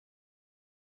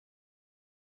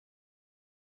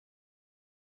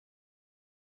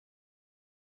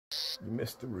You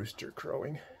missed the rooster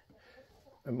crowing.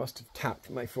 I must have tapped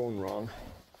my phone wrong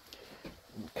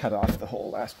and cut off the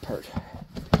whole last part.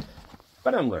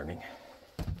 But I'm learning.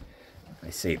 I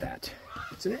say that.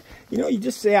 You know, you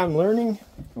just say I'm learning,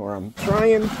 or I'm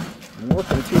trying, I'm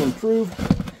working to improve.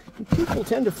 And people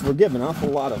tend to forgive an awful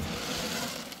lot of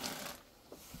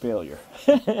failure.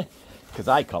 Because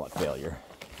I call it failure.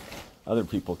 Other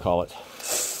people call it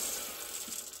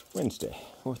Wednesday,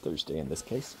 or Thursday in this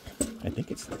case. I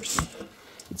think it's Thursday.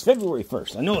 It's February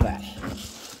 1st, I know that.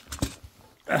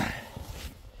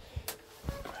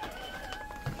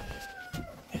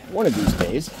 One of these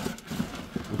days,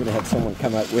 I'm going to have someone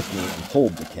come out with me and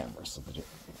hold the camera so that it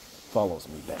follows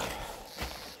me better.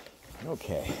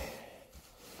 Okay.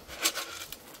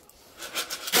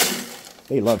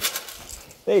 They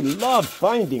love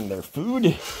finding their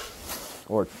food,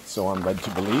 or so I'm led to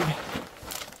believe.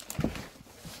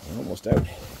 We're almost out.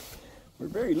 We're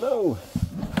very low.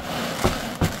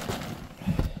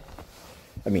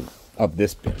 I mean, of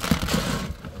this bin.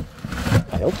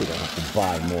 I hope we don't have to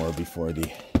buy more before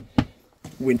the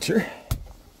winter.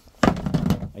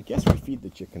 I guess we feed the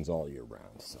chickens all year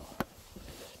round, so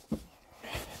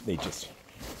they just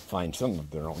find some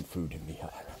of their own food in the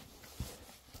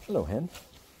Hello, hen.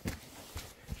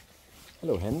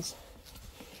 Hello, hens.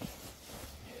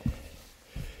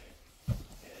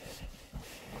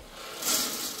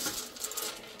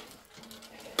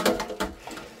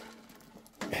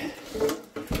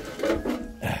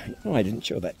 No, I didn't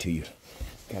show that to you.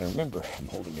 Gotta remember, I'm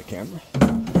holding the camera.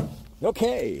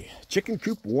 Okay, chicken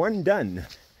coop 1 done.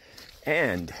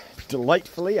 And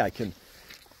delightfully, I can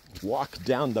walk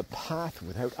down the path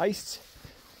without ice.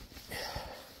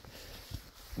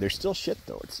 They're still shit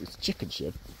though, it's chicken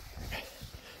shit.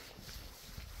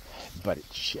 But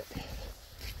it's shit.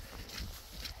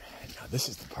 Now this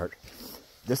is the part,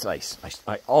 this ice,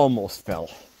 I almost fell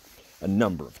a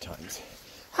number of times.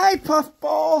 Hi,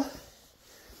 Puffball!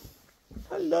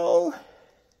 Hello!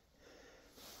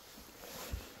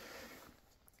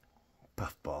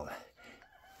 Puffball,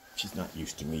 she's not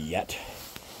used to me yet,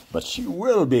 but she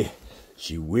will be.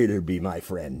 She will be my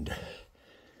friend.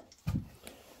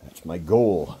 That's my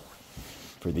goal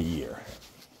for the year.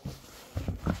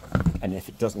 And if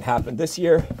it doesn't happen this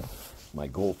year, my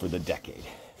goal for the decade.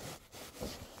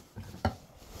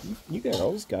 You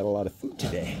girls got a lot of food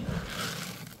today.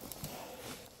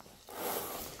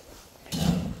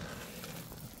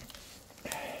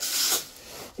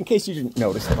 In case you didn't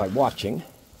notice by watching,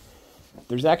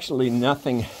 there's actually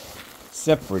nothing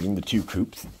separating the two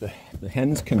coops. The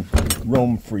hens can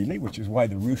roam freely, which is why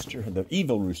the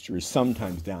evil rooster is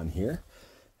sometimes down here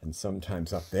and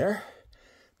sometimes up there.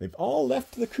 They've all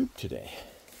left the coop today.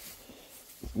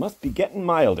 It must be getting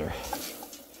milder.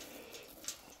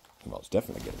 Well, it's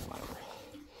definitely getting milder.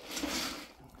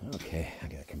 Okay, I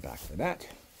gotta come back for that.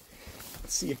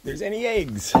 Let's see if there's any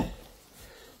eggs.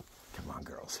 Come on,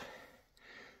 girls.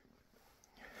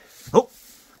 Oh,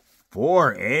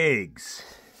 4 eggs.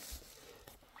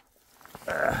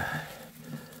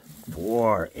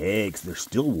 4 eggs. They're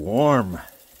still warm.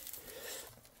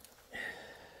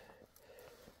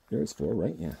 There's 4,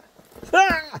 right? Yeah.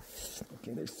 Ah!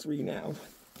 Okay, there's 3 now.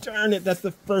 Darn it, that's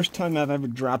the first time I've ever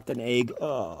dropped an egg.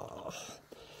 Oh,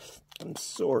 I'm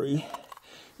sorry.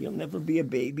 You'll never be a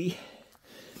baby.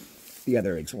 The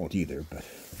other eggs won't either, but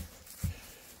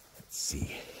let's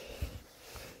see.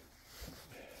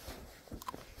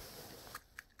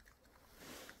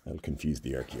 That'll confuse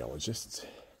the archaeologists.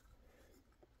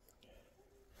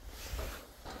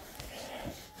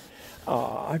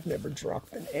 Ah, I've never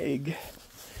dropped an egg.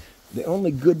 The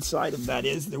only good side of that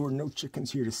is there were no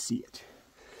chickens here to see it.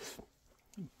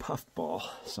 Puffball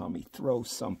saw me throw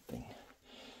something,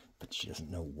 but she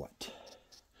doesn't know what.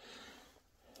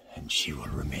 And she will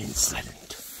remain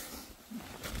silent.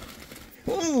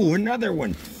 Oh, another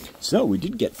one. So we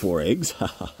did get 4 eggs.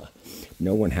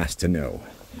 No one has to know.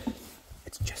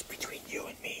 It's just between you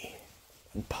and me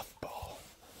and Puffball.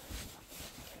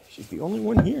 She's the only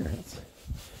one here.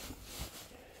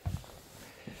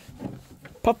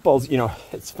 Puffball's, you know,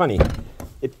 it's funny.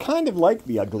 It's kind of like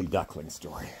the ugly duckling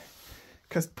story.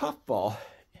 Because Puffball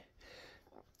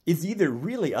is either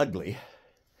really ugly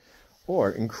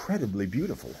or incredibly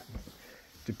beautiful,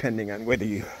 depending on whether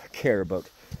you care about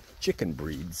chicken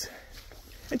breeds.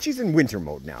 And she's in winter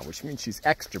mode now, which means she's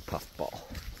extra Puffball.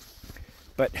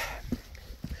 But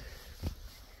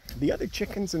the other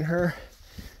chickens and her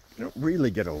don't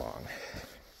really get along.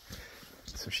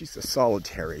 So she's a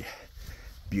solitary,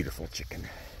 beautiful chicken.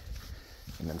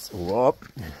 And then, whoop.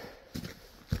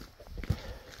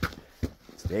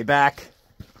 Stay back.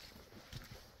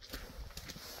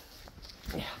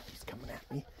 Yeah, he's coming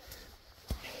at me.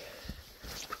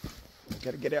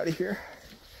 Gotta get out of here.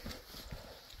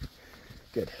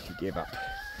 Good, he gave up.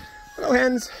 Hello,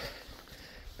 hens.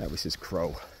 That was his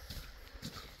crow.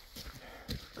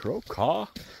 Crow? Caw?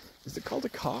 Is it called a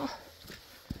caw?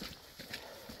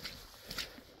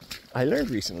 I learned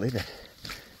recently that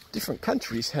different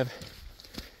countries have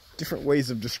different ways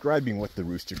of describing what the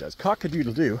rooster does.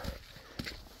 Cock-a-doodle-doo.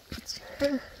 It's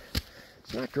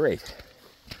not great.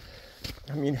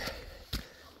 I mean,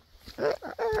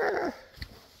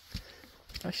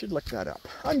 I should look that up.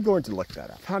 I'm going to look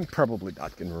that up. I'm probably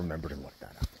not going to remember to look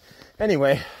that up.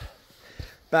 Anyway,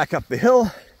 back up the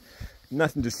hill.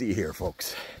 Nothing to see here,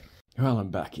 folks. Well, I'm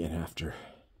back in after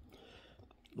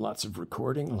lots of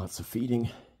recording, lots of feeding.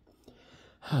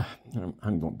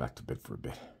 I'm going back to bed for a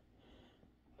bit.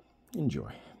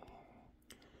 Enjoy.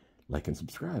 Like and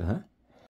subscribe, huh?